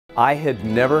I had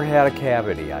never had a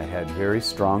cavity. I had very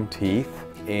strong teeth,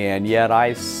 and yet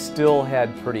I still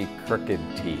had pretty crooked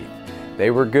teeth.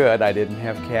 They were good, I didn't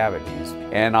have cavities,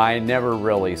 and I never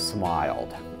really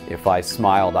smiled. If I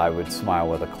smiled, I would smile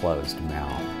with a closed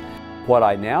mouth. What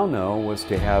I now know was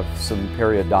to have some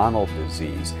periodontal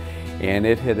disease, and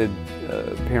it had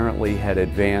apparently had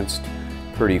advanced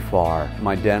pretty far.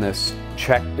 My dentist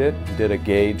checked it, did a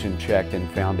gauge and checked, and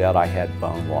found out I had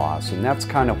bone loss. And that's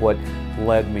kind of what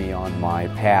led me on my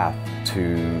path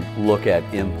to look at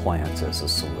implants as a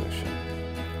solution.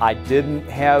 I didn't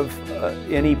have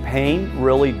any pain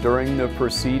really during the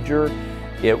procedure.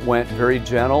 It went very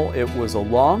gentle. It was a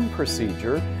long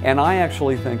procedure, and I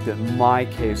actually think that my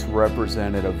case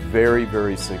represented a very,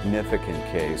 very significant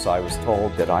case. I was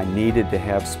told that I needed to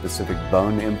have specific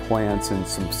bone implants in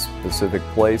some specific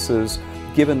places.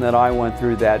 Given that I went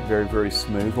through that very, very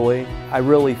smoothly, I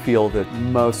really feel that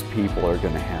most people are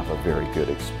going to have a very good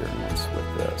experience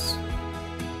with this.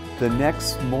 The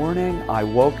next morning, I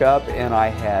woke up and I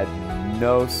had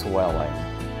no swelling.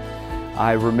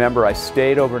 I remember I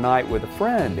stayed overnight with a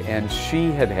friend, and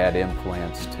she had had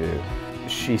implants too.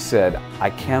 She said, "I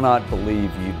cannot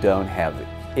believe you don't have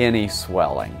any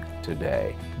swelling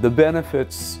today." The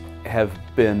benefits have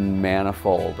been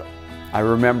manifold. I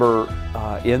remember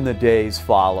in the days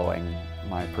following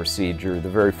my procedure, the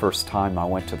very first time I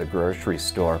went to the grocery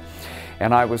store,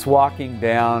 and I was walking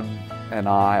down an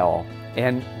aisle,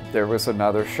 and there was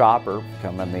another shopper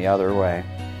coming the other way.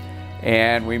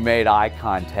 And we made eye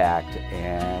contact,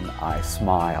 and I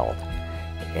smiled.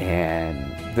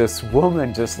 And this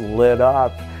woman just lit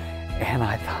up, and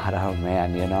I thought, oh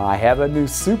man, you know, I have a new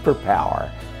superpower.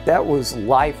 That was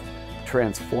life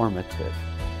transformative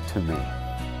to me.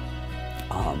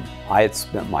 I had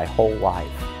spent my whole life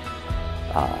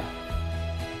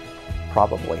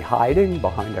probably hiding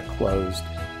behind a closed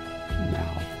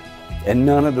mouth. And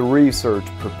none of the research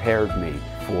prepared me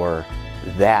for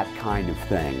that kind of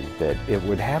thing, that it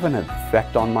would have an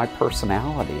effect on my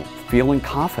personality, feeling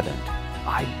confident.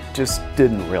 I just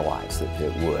didn't realize that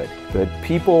it would. But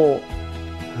people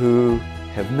who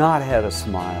have not had a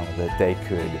smile that they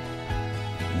could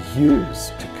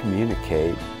use to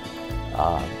communicate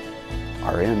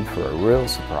are in for a real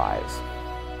surprise.